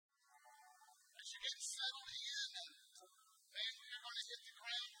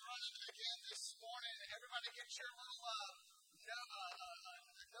get your little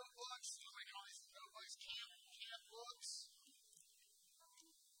notebooks. We call these notebooks camp books.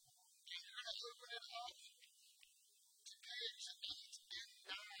 And you're going to open it up to page 8 and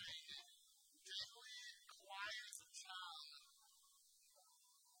 9. Daily quiet time.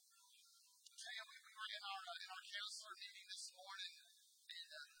 Today we were in our counselor meeting this morning, and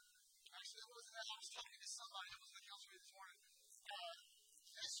actually it wasn't that. I was talking to somebody who was in the counselor meeting this morning.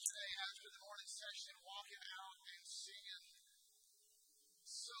 Yesterday after the morning session, walking out and seeing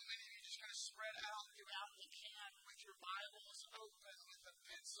so many of you just kind of spread out throughout the camp with your Bibles open, with a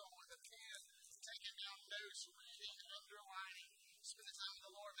pencil, with a pen, taking down notes, reading, underlining, spending time with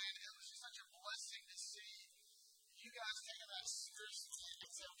the Lord. Man, it was just such a blessing to see you guys taking that seriously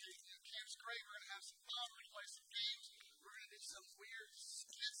and say, okay, camp's great. We're going to have some fun. We're going to play some games. We're going to do some weird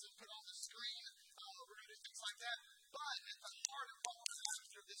skits and put on the screen. We're going to do things like that. But at the heart of what we're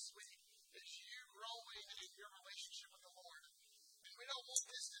after this week is you growing in your relationship with the Lord. And we don't want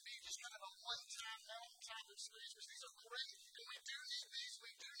this to be just kind of a one-time experience, because these are great, and we do need these.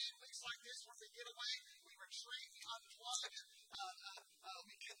 We do need weeks like this where we get away, we retreat, we unplug,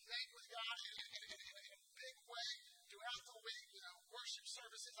 we connect with God in a big way throughout the week. Worship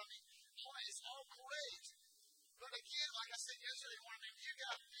services, it's all great. But again, like I said yesterday morning, you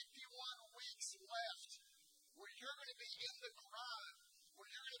got 51 weeks left where you're going to be in the grind, where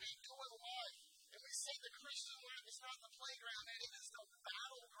you're going to be doing life. And we say the Christian life is not the playground, and it is the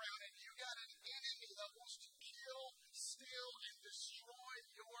battleground. And you got an enemy that wants to kill, steal, and destroy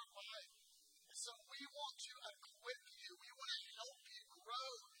your life. And so we want to equip you. We want to help you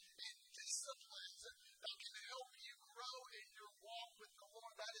grow in disciplines that can help you grow in your walk with the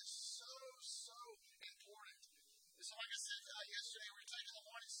Lord. That is so important. And so like I said yesterday, we were taking the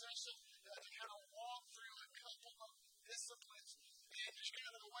morning session to kind of walk through a couple of disciplines. And just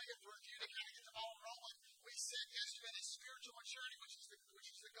kind of a way of review to kind of get the ball rolling. We said yesterday that spiritual maturity, which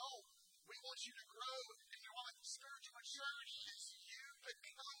is the goal. We want you to grow in your life. Spiritual maturity is you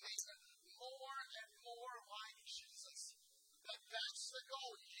becoming more and more like Jesus. That's the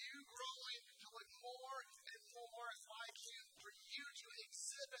goal. You growing to look more and more like Him. For you to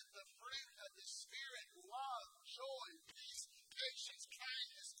exhibit the fruit of the Spirit: love, joy, peace, patience,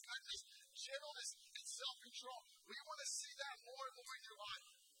 kindness, goodness, gentleness, and self-control. We want to see that more and more in your life.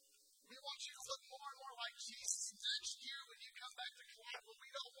 We want you to look more and more like Jesus next year when you come back to class. But we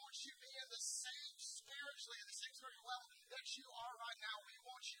don't want you being the same spiritually, at the same spiritual level that you are right now. We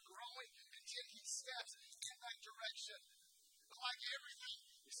want you growing and taking steps in that direction. But like everything,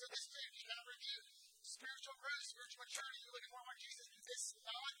 we said this too, you kind of review. Spiritual growth, spiritual maturity, you're looking more like Jesus. It's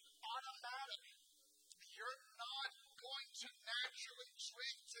not automatic. You're not going to naturally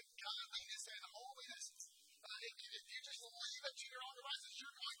drift to godliness and holiness. If you just leave it to your own devices,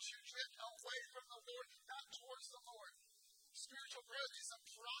 you're going to drift away from the Lord, not towards the Lord. Spiritual growth is a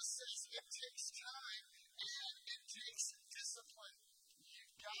process. It takes time and it takes discipline.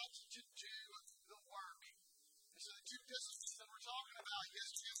 You've got to do the work. And so the two disciplines that we're talking about,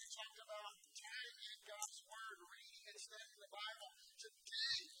 yesterday we talked about time in God's Word, reading and studying the Bible.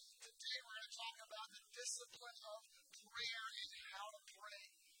 Today we're going to talk about the discipline of prayer and how to pray.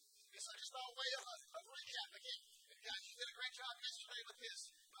 And so just by way of a recap, again, guys, you did a great job yesterday with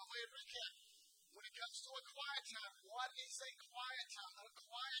this. By way of recap, when it comes to a quiet time, what is a quiet time? A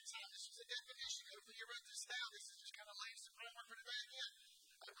quiet time, this is a definition. Hopefully you wrote this down. This is just kind of laying some framework for today again.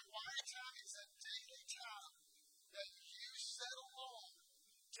 A quiet time is a daily time that you set alone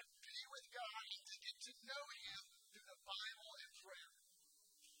to be with God and to get to know Him through the Bible and prayer.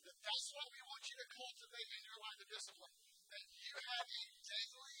 That's what we want you to cultivate in your life of discipline. That you have a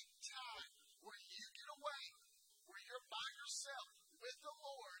daily time where you get away, where you're by yourself with the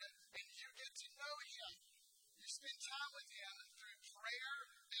Lord, and you get to know Him. You spend time with Him through prayer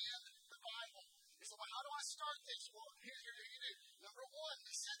and the Bible. You say, well, how do I start this? Well, here's what you do. Number one,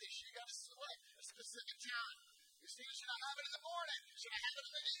 we said this, you got to select a specific time. You see, should I have it in the morning? Should I have it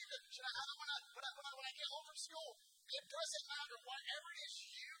in the evening? Should I have it when I get home from school? It doesn't matter. Whatever it is,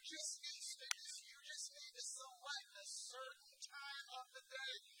 you just need to select a certain time of the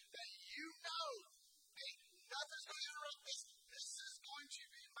day that you know, hey, nothing's going to interrupt this. This is going to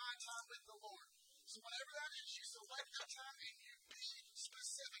be my time with the Lord. So whatever that is, you select that time and you be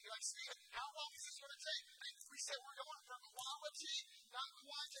specific. Like, Steve, how long is this going to take? We said we're going for quality, not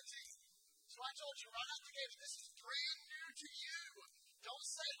quantity. So I told you right out the gate, this is brand new to you. Don't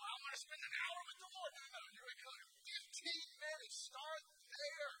say, I'm going to spend an hour with the Lord. No, you're going to go 15 minutes. Start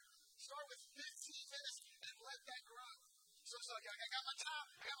there. Start with 15 minutes and let that grow. So it's like, I got my time,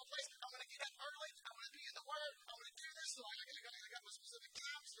 I got my place, I'm going to get up early, I'm going to be in the Word, I'm going to do this. So I got my specific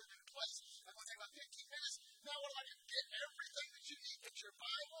time, specific place. I'm going to take about 15 minutes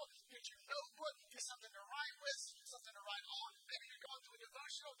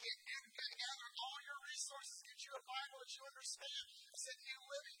stand. It's a New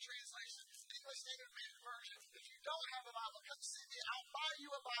Living Translation, English Standard Version. If you don't have a Bible, come see me. I'll buy you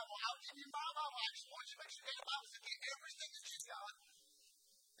a Bible. I'll give you my Bible. I just want you to make sure you have a Bible to get everything that you got.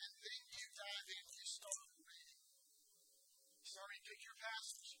 And then you dive in, you start reading. You start reading, pick your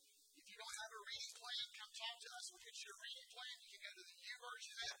passage. If you don't have a reading plan, come talk to us. We'll get you a reading plan. You can go to the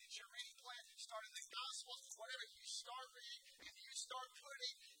YouVersion app, get your reading plan. Start in the Gospels, whatever. You start reading, and you start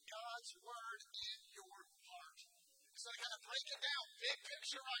putting God's Word in your heart. So to kind of break it down, big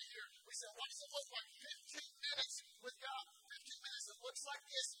picture right here. We said, what does it look like? 15 minutes with God. 15 minutes. It looks like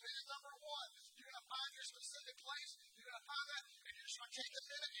this. Minute number one. You're going to find your specific place. You're going to find that, and you're just going to take a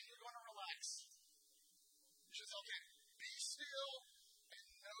minute, and you're going to relax. You just, okay, be still and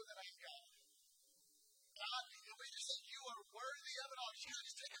know that I'm God. God, we just said you are worthy of it all. You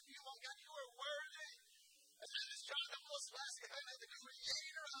just take a few moments. God, you are worthy. As John Nicholas Lasky, the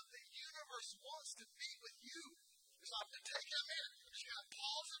creator of the universe, wants to be with you. So I'm going to take a minute. I'm just going to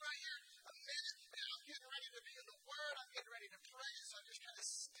pause it right here. A minute. And I'm getting ready to be in the Word. I'm getting ready to pray. So I'm just kind of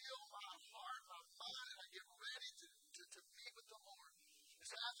still my heart, my mind, and I get ready to meet with the Lord. And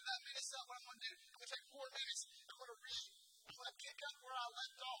so after that minute's up, what I'm going to do, I'm going to take 4 minutes. I'm going to read. I'm going to pick up where I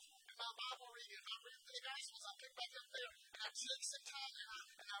left off in my Bible reading. If I read through the Gospels, I'll pick back up there. And I take some time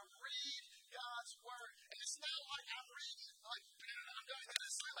and I read God's Word. And it's not like I'm reading, like, I'm doing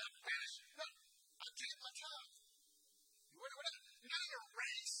this, I'm finished. No, I take my time. We're not in a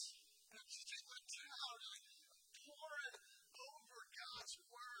race. I'm just taking my time. I'm pouring over God's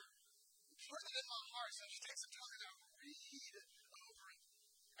Word. I'm putting it in my heart. So I just take some time and I read over it.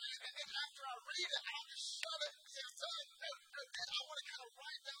 And after I read it, I'll just shut it and say, I'm done. And I want to kind of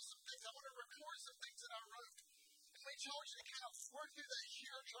write down some things. I want to record some things that I wrote. And we told you to kind of work through that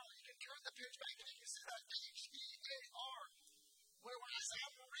here journal. You can turn the page back and you can see that HEAR. Where as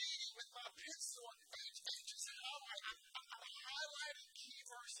I'm reading with my pencil, just how I'm highlighting key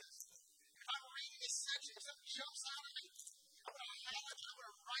verses. If I'm reading a section, something jumps out at me, I'm going to highlight it, I'm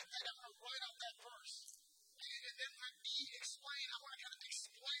going to write that, I'm going to write out that verse. And then when we explain, I want to kind of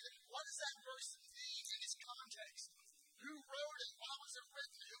explain it. What does that verse mean in its context? Who wrote it? Why was it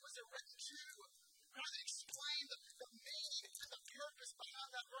written? Who was it written to? Kind of explain the meaning and the purpose behind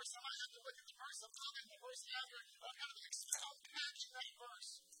that verse. I might have to look at the verse above and the verse after. I'm kind of unpacking that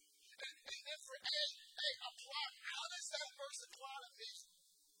verse. And then for A, apply. How does that verse apply to me?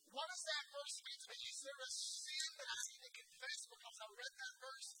 What does that verse mean to me? Is there a sin that I need to confess because I read that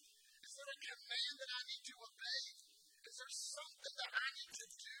verse? Is there a command that I need to obey? Is there something that I need to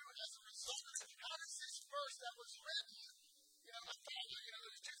do as a result of it? How does this verse that was written,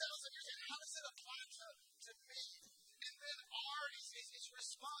 2,000 years ago, how does it apply to me? And then R is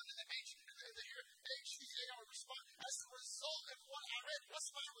respond. And the HEAR respond. As a result of what I read,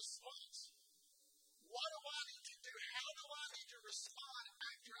 what's my response? What do I need to do? How do I need to respond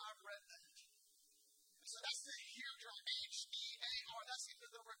after I've read that? So that's the HEAR journal, HEAR. That's into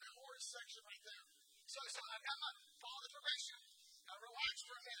the record section right there. So I got my follow the direction. I relax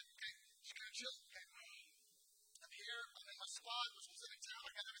for a minute. Okay, just kind of chill. Okay, I'm here. I'm in my spot. This was in a town.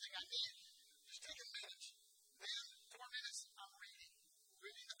 I got everything I need. Just take a minute. Then 4 minutes. I'm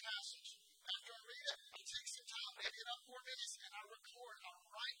reading the passage. After I read it, I take some time, maybe about 4 minutes, and I record. I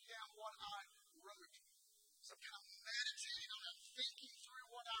write down what I wrote. So I'm kind of meditating on it, thinking through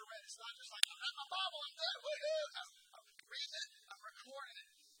what I read. It's not just like, I read my Bible, I'm done, woohoo! I'm reading it, I'm recording it.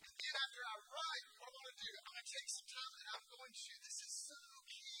 And then after I write, what I'm going to do, I'm going to take some time and I'm going to, this is so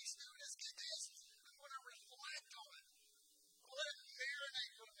key, students, get this. I'm going to reflect on it. Let it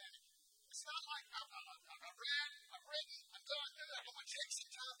marinate for a minute. It's not like I've read, I've written, I'm done. I'm going to take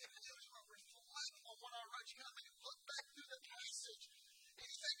some time and I'm going to reflect on what I wrote. You got to look back through the passage.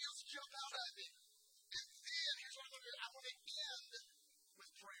 Anything else jump out at me? And then, here's what I'm going to do. I'm going to end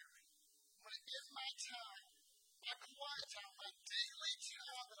with prayer. I'm going to end my time, my quiet time, my daily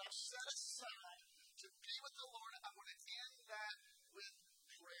time that I've set aside to be with the Lord. I'm going to end that with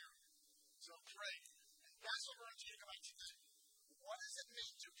prayer. So pray. And that's what we're going to talk about today. What does it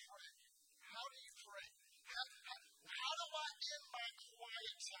mean to pray? How do you pray? How do I end my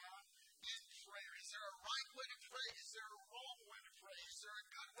quiet time in prayer? Is there a right way to pray? Is there a wrong way to pray? Is there a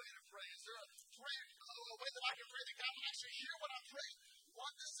good way to pray? Is there a way that I can pray that God will actually hear what I'm praying?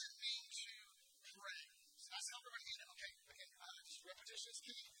 What does it mean to pray? So that's how we're going to end it. Okay, again, just repetition is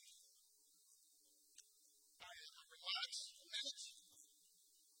key. I relax a minute.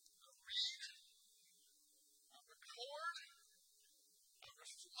 I read. I record. I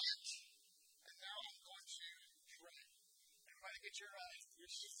reflect. And now I'm going to pray. Everybody get your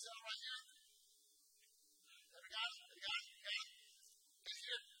sheets out right here. Everybody got it? Get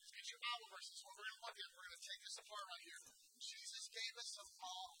here. Let's get your Bible verses. What we're going to look at, we're going to take this apart right here. gave us a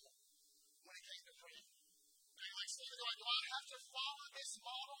model when it came to praying. Now you might say, do I have to follow this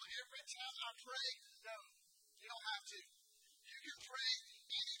model every time I pray? No, you don't have to. You can pray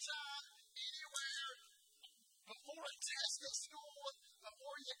anytime, anywhere, before a test at school,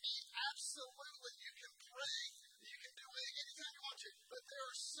 before you eat. Absolutely, you can pray. You can do it anytime you want to. But there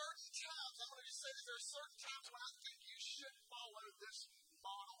are certain times, I'm going to just say that there are certain times when I think you should follow this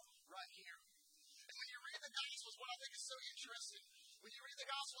model right here. And when you read the Gospels, what I think is so interesting, when you read the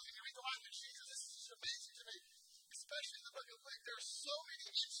Gospels and you read the life of Jesus, this is just amazing to me. Especially in the book of Luke, there are so many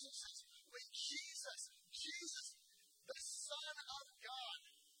instances when Jesus, the Son of God,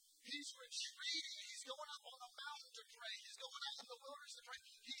 he's retreating, he's going up on the mountain to pray, he's going out in the wilderness to pray,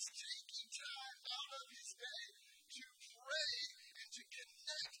 he's taking time out of his day to pray and to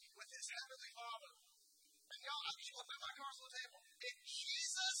connect with his Heavenly Father. And y'all, I just want to put my cards on the table. If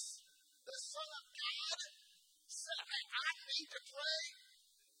Jesus, the Son of God, said, hey, I need to pray,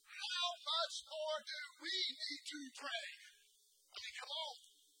 how much more do we need to pray? I mean, come on.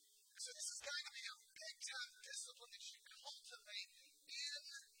 So this is going to be a big-time discipline that you cultivate in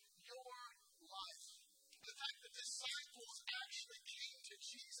your life. The fact that disciples actually came to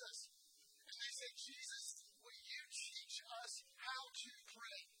Jesus and they said, Jesus, will you teach us how to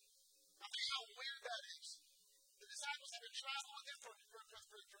pray? I mean, how weird that is. The disciples had been traveling with him for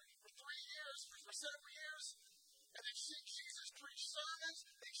 3 years, for several years. And they've seen Jesus preach sermons.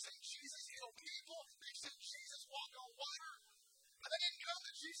 They've seen Jesus heal people. They've seen Jesus walk on water. But they didn't come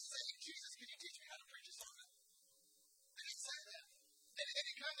to Jesus and say, hey, Jesus, can you teach me how to preach a sermon? They didn't say that. They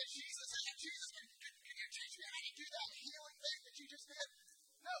didn't come to Jesus and say, hey, Jesus, can you teach me how to do that healing thing that you just did?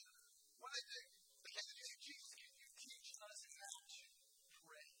 No. What did they do? They came to Jesus, Jesus, can you teach us how to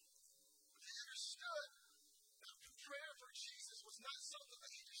pray? But they understood that prayer for Jesus was not something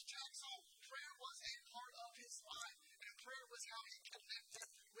that he just checks off. Prayer was a part of his life, and prayer was how he connected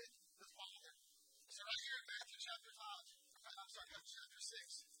with the Father. So right here in Matthew chapter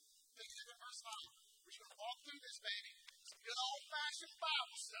 6, think of verse 5. We're going to walk through this, baby. Some good old-fashioned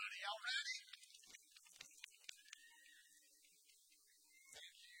Bible study. Y'all ready?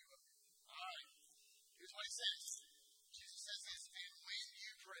 Thank you. All right. Here's what he says. Jesus says this, and when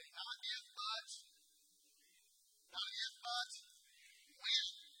you pray, not if, but,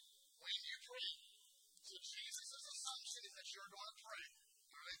 when you pray. So Jesus' assumption is that you're going to pray.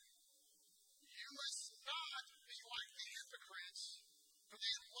 All right? You must not be like the hypocrites, for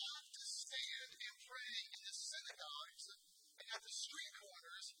they love to stand and pray in the synagogues and at the street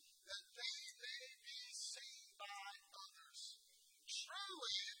corners, that they may be seen by others.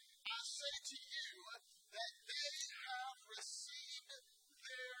 Truly, I say to you, that they have received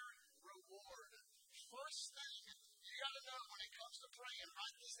their reward. First thing you got to know when it comes to praying,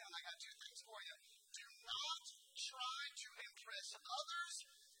 write this down. I got 2 things for you. Do not try to impress others,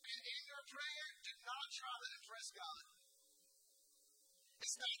 and in your prayer, do not try to impress God.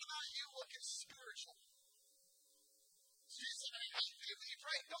 It's not about you looking spiritual. Jesus said, hey, when you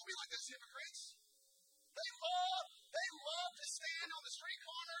pray, don't be like those hypocrites. They love to stand on the street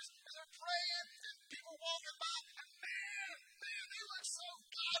corners and they're praying and people walking by and man, they look so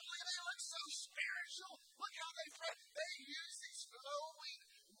godly, they look so spiritual. Look how they pray. They use these flowing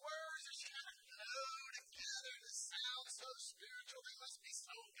words that kind of flow together to sound so spiritual. They must be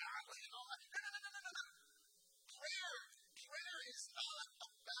so godly and all that. No. Prayer is not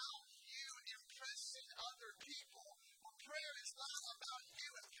about you impressing other people. Prayer is not about you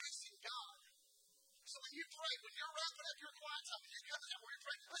impressing God. So when you pray, when you're wrapping up your quiet time, when you come to that where you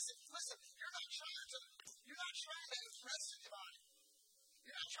pray, listen, you're not trying to impress anybody.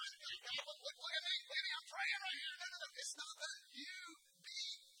 You're not trying to be like, God, look at me, baby, I'm praying right here. No. It's not that. You be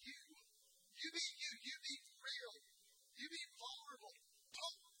you. You be you. You be real. You be vulnerable.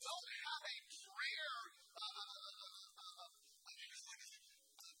 Don't have a prayer.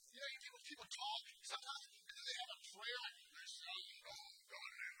 People talk sometimes, and then they have a prayer like,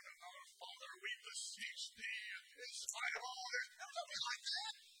 God in heaven, our Father, we beseech thee in spite of all this. Don't be like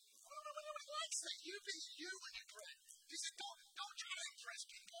that. Nobody likes that. You be you when you pray. He said, don't try to impress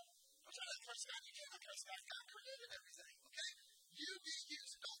people. Don't try to impress God. You can't impress God. God created everything, okay? You be you.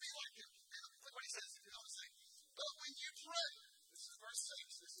 So don't be like him. Look what he says. You know what I'm saying? But when you pray, this is verse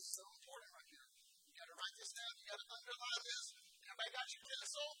 6. This is so important right here. You got to write this down. You got to underline this. Everybody got your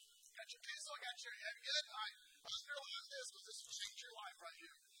pencil? Got your pencil? Got your head good? All right. Underline this because this will change your life right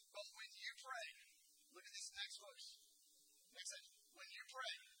here. But when you pray, look at this next verse. Next sentence. When you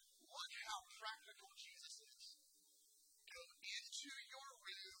pray, look how practical Jesus is. Go into your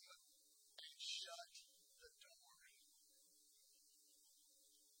room and shut the door.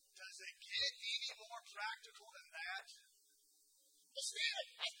 Does it get any more practical than that? Listen,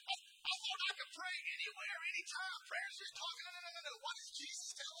 I thought I could pray anywhere, anytime. Prayer's just talking. No. What does Jesus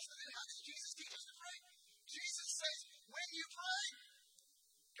tell us to do? How does Jesus teach us to pray? Jesus says, when you pray,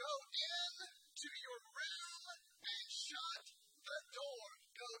 go in to your room and shut the door.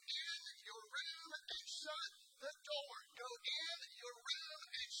 Go in your room and shut the door. Go in your room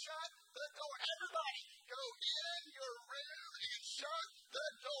and shut the door. Everybody, go in your room and shut the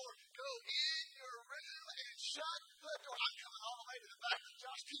door. Go in your room and shut the door. I'm coming all the way to the back.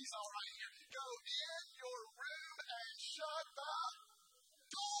 Josh P's all right here. Go in your room and shut the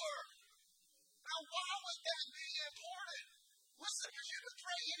door. Now, why would that be important? Listen, because you can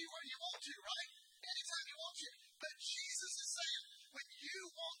pray anywhere you want to, right? Anytime you want to. But Jesus is saying, when you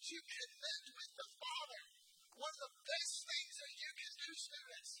want to connect with the Father, one of the best things that you can do,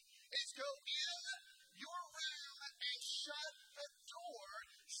 students, is go in your room and shut the door.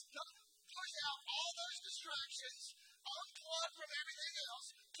 Stop, push out all those distractions, unplug from everything else,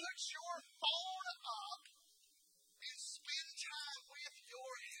 put your phone up, and spend time with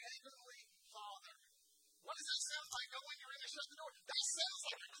your Heavenly Father. What does that sound like? Go in your room and shut the door. That sounds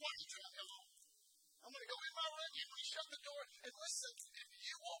like a quiet time, y'all. I'm going to go in my room, I'm going to shut the door, and listen, if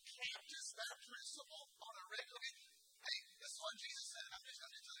you will practice that principle on a regular basis, hey, this is what Jesus said. I'm just going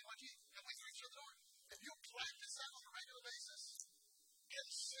to tell you what Jesus said. When you shut the door, if you practice that on a regular basis,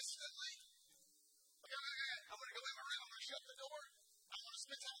 consistently, okay, I'm going to go in my room, I'm going to shut the door, I'm going to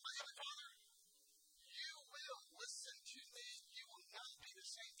spend time with my Heavenly Father, you will listen to me. You will not be the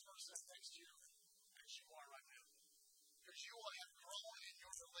same person next year as you are right now. Because you will have grown in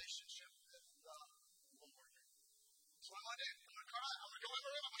your relationship with the Lord. So what I'm going to do, I'm going to cry, I'm going to go in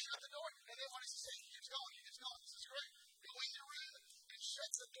my room, I'm going to shut the door, and then what does he say? He keeps going. This is great. Go in your room and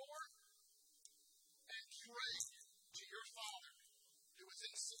shut the door and pray to your Father who is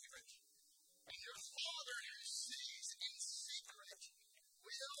in secret. And your Father who sees in secret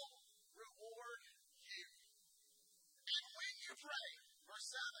will reward you. And when you pray, verse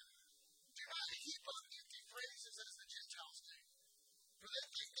 7, do not heap up empty phrases as the Gentiles do, for they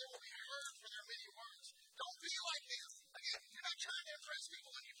think they will be heard for their many words. Don't be like them. Again, you're not trying to impress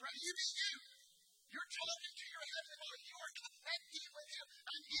people when you pray. You be you. You're talking to your Heavenly Father. You are connecting with Him.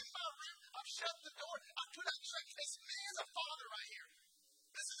 I'm in my room. I've shut the door. I've put out strength. It's me and the Father right here.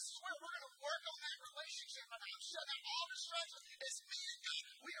 This is where we're going to work on that relationship. And I'm shutting out all distractions. It's me and God.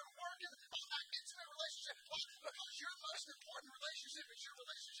 We are working on that intimate relationship. Why? Because your most important relationship is your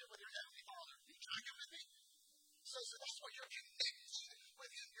relationship with your Heavenly Father. You tracking with me? So that's why you're connecting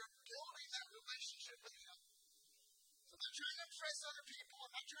with Him. You're building that relationship with Him. So I'm not trying to impress other people.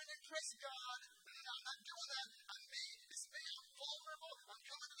 I'm not trying to impress God. No, I'm not doing that. I'm me. It's me. I'm vulnerable. I'm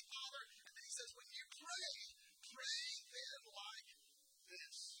coming to the Father. And then He says, when you pray, pray then like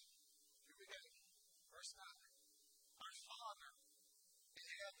this. Here we go. Verse 9. Our Father in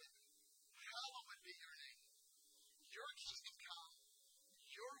heaven, hallowed be your name. Your kingdom come.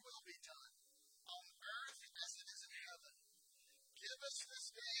 Your will be done on earth as it is in heaven. Give us this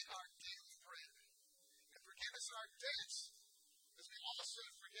day our daily bread. And forgive us our debts as we also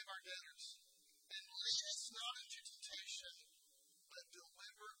forgive our debtors. And lead us not into temptation, but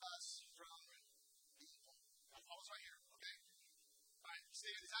deliver us from evil. I'll pause right here, okay? All right,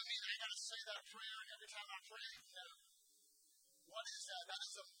 Steve, does that mean I got to say that prayer every time I pray? No. What is that? That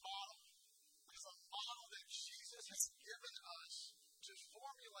is a model. It's a model that Jesus has given us to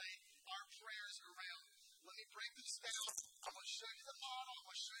formulate our prayers around. Let me break this down. I'm going to show you the model. I'm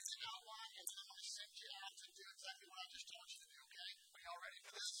going to show you the outline, and then I'm going to send you out to do exactly what I just taught you to do, okay? Are y'all ready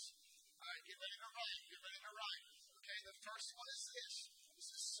for this? All right, get ready to write. Get ready to write. Okay, the first one is this. This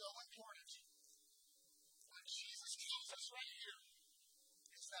is so important. What Jesus tells us right here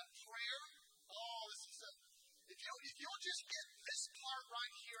is that prayer, if you'll just get this part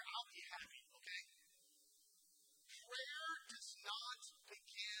right here, I'll be happy, okay? Prayer does not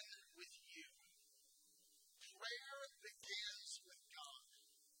begin with you. Prayer begins with God.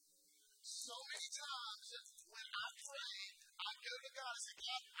 So many times when I pray, I go to God and say,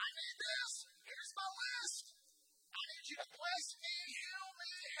 God, I need this. Here's my list. I need you to bless me, heal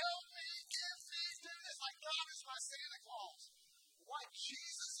me, help me, give me, do this. Like God is my Santa Claus. What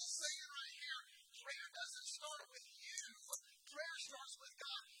Jesus is saying right here, prayer doesn't start with you. Prayer starts with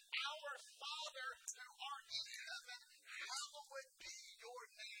God. Our Father who art in heaven, hallowed be your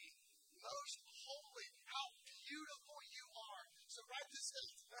name. Most holy, how beautiful you are. So write this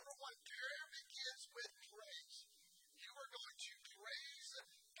down. Number one, prayer begins with praise. You are going to praise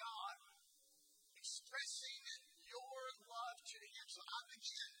God, expressing your love to Him. So I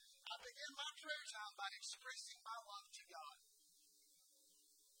begin my prayer time by expressing my love to God.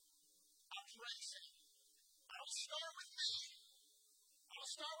 I praise Him. I don't start with me.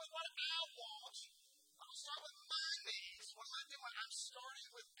 don't start with what I want. I don't start with my needs. What am I doing? I'm starting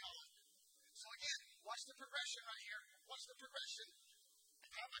with God. So again, watch the progression right here. Watch the progression. I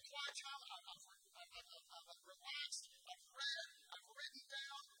have my quiet time. I've relaxed. I've read. I've written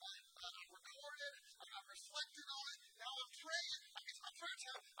down. I've recorded. I've reflected on it. Now I'm praying. I get to my prayer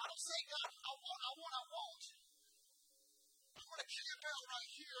time. I don't say, God, I want. I'm going to camp out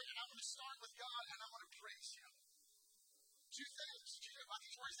right here, and I'm going to start with God, and I'm going to praise Him. Two things. Did you hear about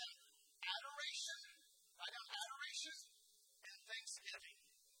these words? Adoration. Write down adoration and thanksgiving.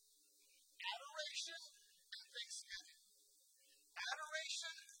 Adoration and thanksgiving.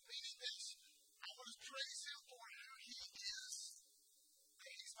 Adoration meaning this. I want to praise Him for who He is, that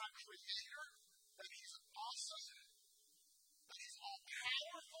He's my Creator, that He's awesome, that He's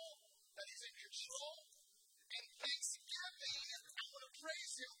all-powerful, that He's in control. And thanksgiving, I want to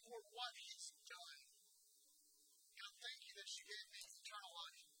praise Him for what He's done. God, thank you that you gave me eternal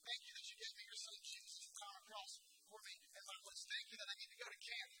life. Thank you that you gave me your Son Jesus to come across for me in my place. Thank you that I get to go to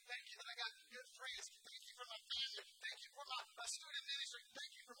camp. Thank you that I got good friends. Thank you for my family. Thank you for my student ministry.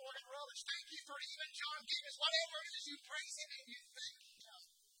 Thank you for Morgan Rutledge. Thank you for even John Davis. Whatever it is, you praise Him and you thank Him.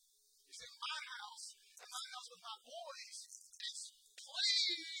 You say, my house with my boys is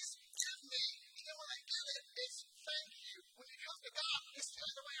please give me. And then when they give it, it's thank you. When you come to God, it's the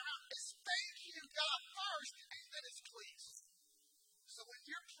other way around. It's thank you, God, first, and then it's please. So when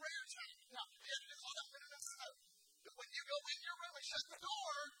your prayer time, now, no. But when you go in your room and shut the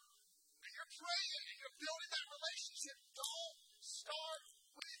door, and you're praying and you're building that relationship, don't start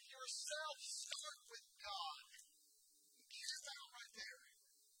with yourself. Start with God. You camp out right there.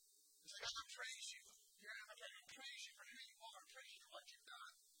 It's like, I praise you. I praise you for who you are. I praise you for what you've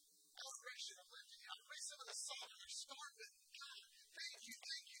done. Adoration of lifting you. I praise some of the songs that start with God. Thank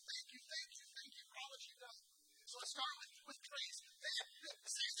you for all that you've done. So let's start with praise. Then, the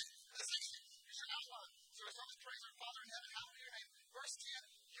second, here's your outline. So let's start with praise. Our Father in heaven, hallowed be your name. Verse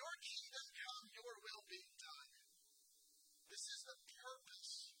 10, your kingdom come, your will be done. This is the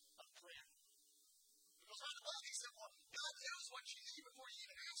purpose of prayer. Because right above, he said, well, God knows what you need before you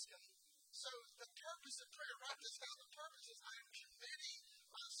even ask Him. So the purpose of prayer, write this down, the purpose is I am committing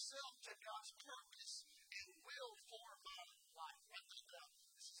myself to God's purpose and will for my life. Write that down.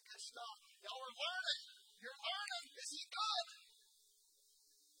 This is good stuff. Y'all are learning. You're learning. Is He good?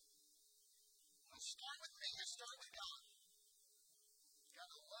 Well, start with me. I start with God. God,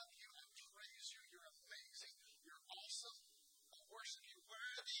 I love you. I praise you. You're amazing. You're awesome. I worship you.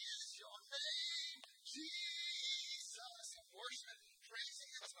 Worthy is your name, Jesus. I worship and praising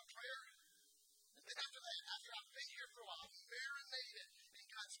Him is my prayer. And then after that, after I've been here for a while, I'm marinated in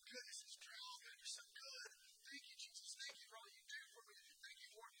God's goodness. It's true. Oh, God, you're so good. Thank you, Jesus. Thank you for all you do for me. Thank you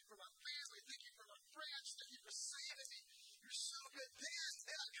for my family. Thank you for my friends. Thank you for saving me. You're so good.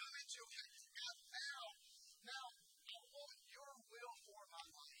 Then I come into, okay, God, now I want your will for my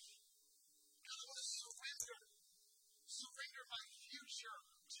life. God, I want to surrender my future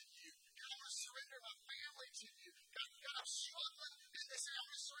to you. God, I want to surrender my family to you. God, I'm struggling in this area. I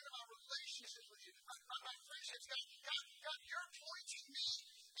want to surrender my relationships with you, my friendships. God, you're pointing me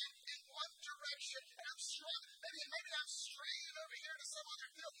in one direction, and I'm struggling. Maybe I'm straying over here to some other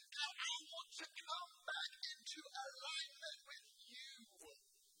field. God, I want to come back into alignment with you.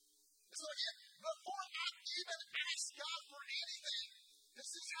 So again, before I even ask God for anything,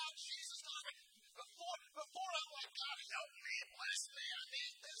 this is how Jesus taught me. Before I'm like, God, help me, bless me, I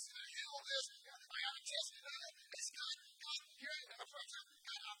need this, I heal this, I got a test. It's God, here I am.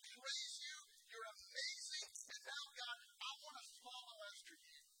 God, I praise you, you're amazing, and now, God, I want to follow after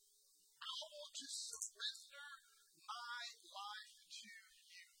you. I want to surrender my life to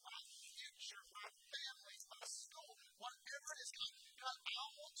you, my future, my family, my school, whatever it is, God, I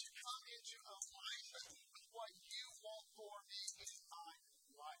want to come into alignment with what you want for me in my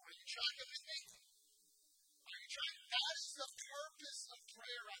life. Are you tracking with me? That is the purpose of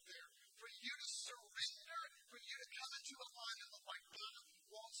prayer right there. For you to surrender, for you to come into alignment with what God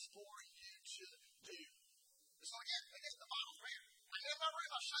wants for you to do. So again, the Bible prayer. I get in my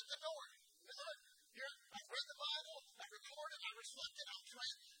room, I shut the door. Here, I've read the Bible, I recorded, I reflected, I'm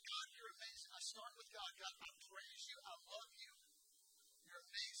praying. God, you're amazing. I start with God. God, I praise you, I love you. You're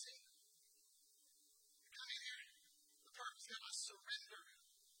amazing. Come in here. The purpose, God, I surrender.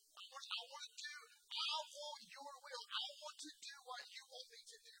 I want your will. I want to do what you want me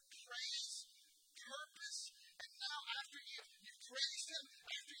to do. Praise, purpose, and now after you praise Him,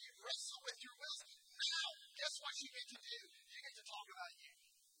 after you wrestle with your wills, now guess what you get to do? You get to talk about you.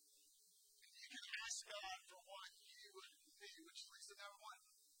 And you can ask God for what you would need, which leads to number one,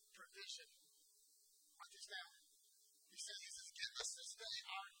 provision. Write this down. He says He's give us this day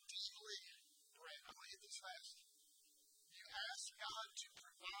our daily bread. I'm going to hit this fast. You ask God to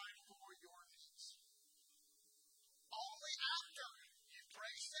provide for your needs. Only after you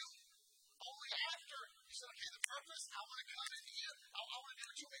praise Him, only after you say, okay, the purpose, I want to come in here, I want to do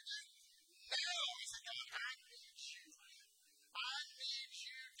what you want me to do. Now, you say, God, I need you. I need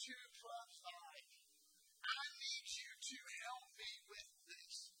you to provide. I need you to help me with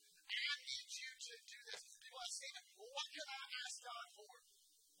this. I need you to do this. People are saying, well, what can I ask God for?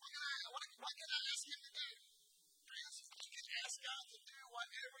 What can I ask Him to do? Friends, you can ask God to do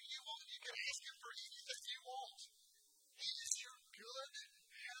whatever you want. You can ask Him for anything you want. He is your good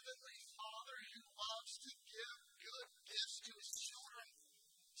Heavenly Father who loves to give good gifts to His children.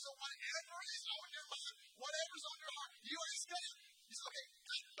 So whatever is on your mind, whatever's on your heart, you ask God. You say, okay,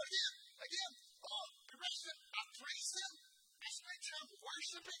 again, progression, I praise Him. I spend time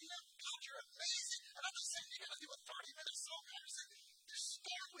worshiping Him. God, you're amazing. And I'm not saying you're going to do a 30-minute song. I'm just saying, just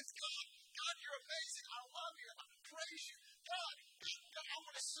start with God. God, you're amazing. I love you. I praise you. God, I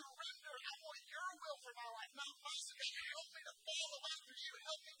want to surrender. I want your will for my life, not mine. So God, help me to follow after you.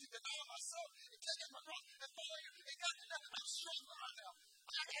 Help me to deny myself and take up my cross and follow you. And God, I'm struggling right now.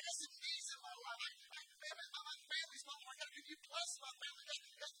 I have some needs in my life. My family's not right. God, can you bless my family?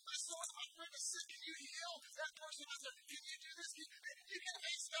 God, my son, my friend is sick. Can you heal that person? Can you do this? You can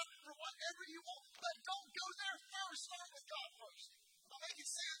ask God for whatever you want, but don't go there first. Start with God first. Am I making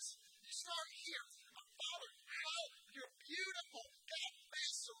sense? You start here. Father, how you're beautiful. God, may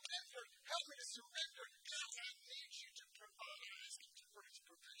surrender. Help me to surrender. God, I need you to provide. I ask Him for His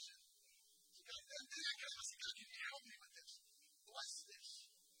provision. So God, then I say, God, can you help me with this? Bless this.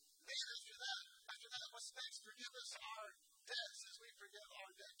 Then after that, what's next? Forgive us our debts as we forgive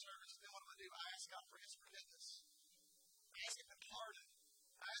our debtors. Then what do? I ask God for His forgiveness. I ask Him to pardon.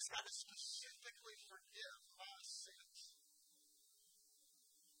 I ask God to specifically forgive my sins.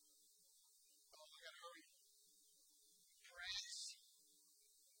 Oh, I got to hurry. Praise.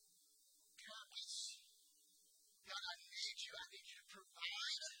 Purpose. God, I need you. I need you to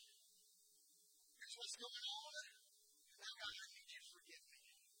provide. Here's what's going on. Now, God, I need you to forgive me.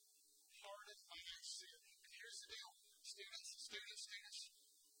 Pardon my sin. And here's the deal. Students.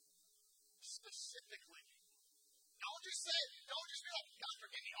 Specifically. Don't just be like, God,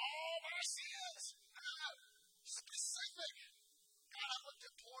 forgive me all my sins. No. Specific. God, I looked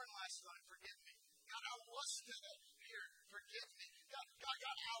at porn last night. Forgive me. God, I lusted here. Forgive me. God,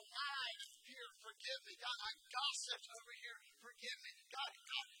 I lied here. Forgive me. God, I gossiped over here. Forgive me. God,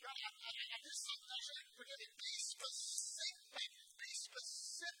 I did something. Forgive me. Be specific. Be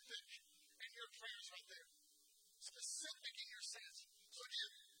specific in your prayers right there. Specific in your sins. So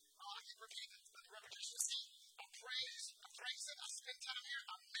again, I keep repeating, but the repetition is key. I praise Him. I spend time here.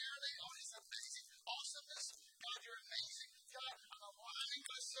 I marinate on His amazing awesomeness. God, you're amazing. God, I'm aligning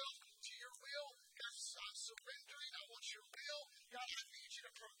myself to your will. God, I'm surrendering. I want your will. God, I need you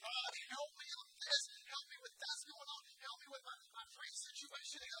to provide. Help me on this. Help me with that's going on. Help me with my friend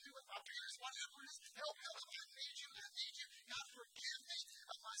situation. Help me with my parents, whatever it is. Help me. I need you. God, forgive me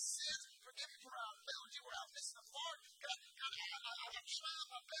of my sins. Forgive me for how I failed you, where I missed the mark. God, I'm trying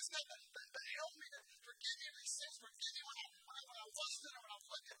my best. But help me to forgive me of these sins. Forgive me when I lusted or when I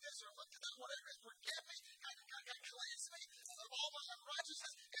looked at this or looked at that, whatever it is. Forgive me. God, cleanse me of all my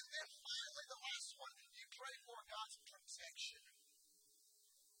unrighteousness. And then finally, the last one, you pray for God's protection.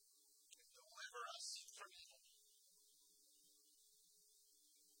 Deliver us from evil.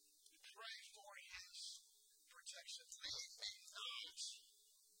 You pray for His protection. Lead me not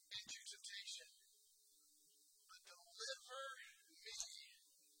into temptation, but deliver me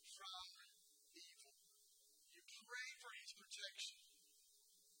from evil. You pray for His protection.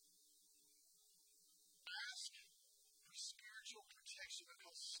 Ask for spiritual protection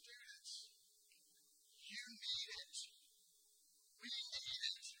because students, you need it. We need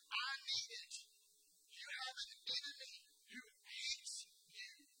it. I need it. You have an enemy who hates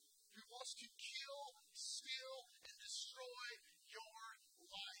you, who wants to kill, steal, and destroy your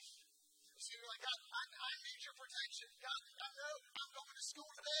life. So you're like, God, I need your protection. God, I know I'm going to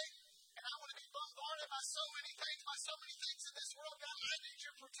school today, and I want to be bombarded by so many things in this world. God, I need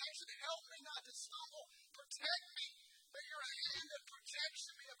your protection. Help me not to stumble. Protect me. May your hand of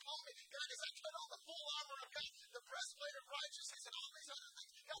protection be upon me. God, as I put on the full armor of God, the breastplate of righteousness, and all these other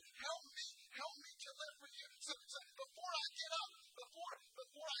things, God, help me to live for you. So before I get up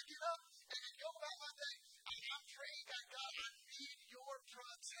and go about my day, I'm praying that God, I need your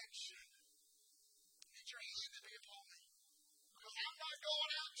protection. I need your hand to be upon me. Because I'm not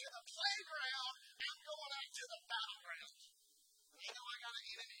going out to the playground, I'm going out to the battleground. And I know I got an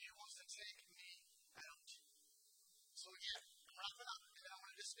enemy who wants to take me out. So again, I'm wrapping up, and then I'm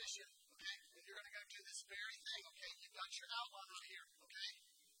going to dismiss you, okay? And you're going to go do this very thing, okay? You've got your outline right here, okay?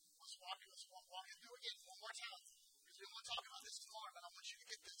 Let's walk it through again one more time. Because we want to talk about this tomorrow, but I want you to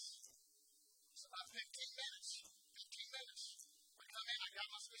get this. It's about 15 minutes. 15 minutes. I come in, I got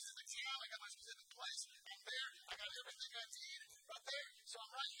my specific time, I got my specific place. I'm there, I got everything I need right there. So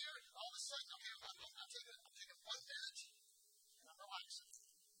I'm right here, all of a sudden, okay, I'm taking 1 minute, and I'm relaxing.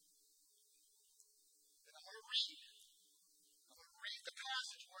 Then I'm going to read. I'm going to read the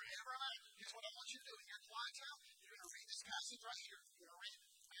passage wherever I'm at. Here's what I want you to do. In your quiet time, you're going to read this passage right here. You're going to read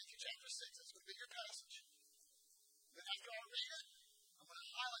Matthew chapter 6. That's going to be your passage. Then after I read it, I'm going to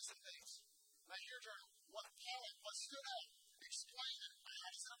highlight some things. Right here, journal. What stood out? Explain it. How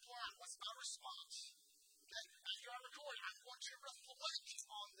does it apply? What's my response? Okay? After I record, I'm going to reflect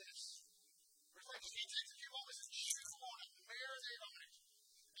on this. Reflect. It takes a few moments to chew on it, marinate on it.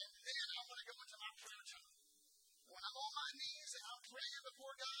 And then I'm going to go into my prayer time. When I'm on my knees and I'm praying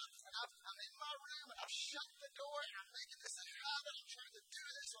before God, and I'm in my room and I've shut the door and I'm making this a habit, I'm trying to do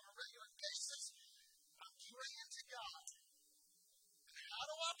this on a regular basis, I'm praying to God. And how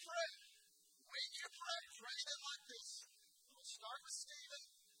do I pray? When you pray them like this. I don't start with Stephen,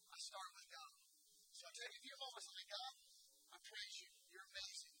 I start with God. So I take a few moments and say, God, I praise you. You're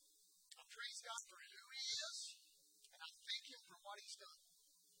amazing. I praise God for who He is, and I thank Him for what He's done.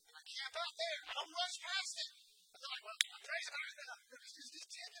 And I camp out there. I don't rush past it. I'm like, well, I praise God. Just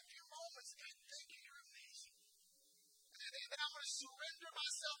take a few moments. God, thank you. You're amazing. And then I'm going to surrender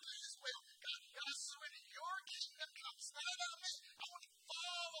myself to His will. God, I surrender. Your kingdom comes. Not about me. I want to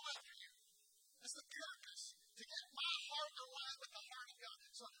follow after you. That's the purpose. To get my heart aligned with the heart of God.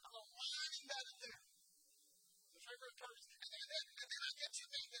 So I'm aligning that in there. The favorite purpose. And then I get to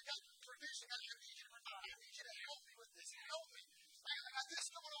me. God, provision. God, I need you to provide. I need you to help me with this. Help me. I got this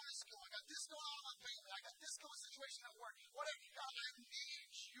going on in school. I got this going on in my family. I got this going situation at work. Whatever. God, I need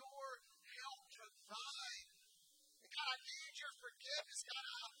your help to provide. God, I need your forgiveness. God,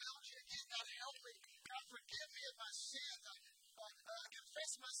 I found you again. God, help me. God, forgive me of my sins. I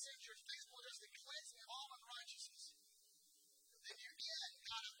confess my sins. You're faithful to cleanse me of all unrighteousness. And then you end.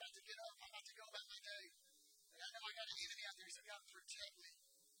 God, I'm about to get up. I'm about to go about my day. And I know I got an enemy out there. So God, protect me.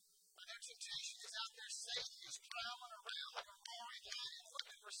 I know temptation is out there. Satan is prowling around like a roaring lion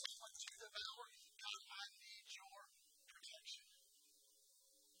looking for someone to devour. God, I need your protection.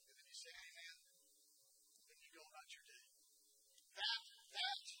 And then you say, amen. And then you go about your day. That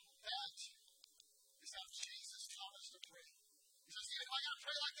is how Jesus taught us to pray. He says, do I got to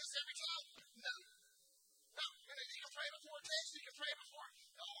pray like this every time? No. No. You can pray before text. You can pray before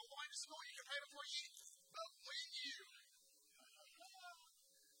going to school. You can pray before you eat. But when you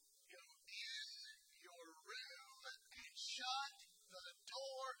go in your room and shut the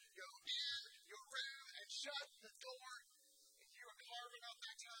door, go in your room and shut the door, and you are carving out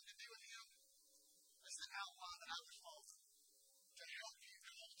that time to do with Him, that's the outline that I would follow to help you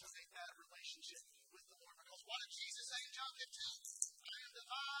cultivate that relationship with the Lord. Because what did Jesus say in John 15? I am the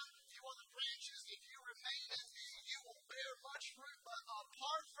vine, you are the branches. If you remain in me, you will bear much fruit. But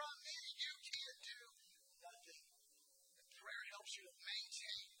apart from me, you can do nothing. And prayer helps you to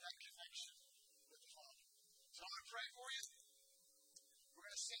maintain that connection with the Father. So I'm going to pray for you. We're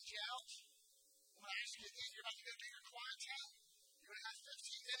going to send you out. I'm going to ask you again, you're about to go do your quiet time. You're going to have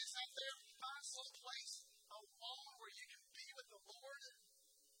 15 minutes out there. Find some place alone where you can be with the Lord.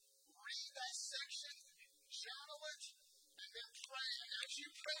 Read that section, journal it, and then pray. And as you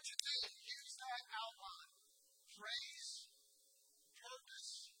pray today, use that outline. Praise,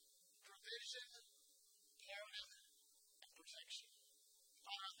 purpose, provision, pardon, and protection.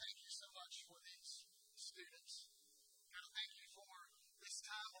 Father, I thank you so much for these students. God, I thank you for this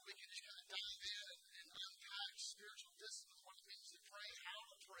time where we can just kind of dive in and unpack spiritual discipline, what it means to pray, how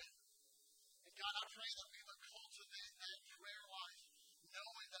to pray. And God, I pray that we would cultivate that prayer life,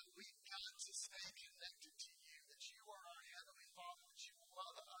 knowing that we've got to stay connected to you, that you are our Heavenly Father, that you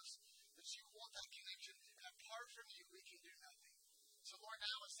love us, that you want that connection, and apart from you, we can do nothing. So, Lord,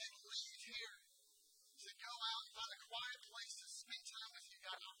 now as they leave here to go out and find a quiet place to spend time with you,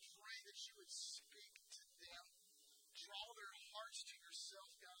 God, I pray that you would speak to them, draw their hearts to yourself,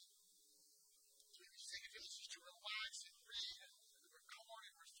 God. So we can take advantage just to relax and read and record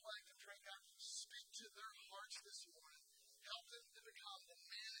and reflect and pray, God, speak to their hearts this morning. Help them to become the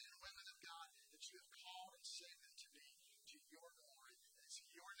men and women of God that you have called and saved them to be, to your glory. And it's in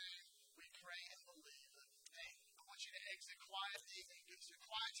your name we pray and believe. Hey, I want you to exit quietly. It's a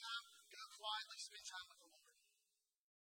quiet time. Go quiet.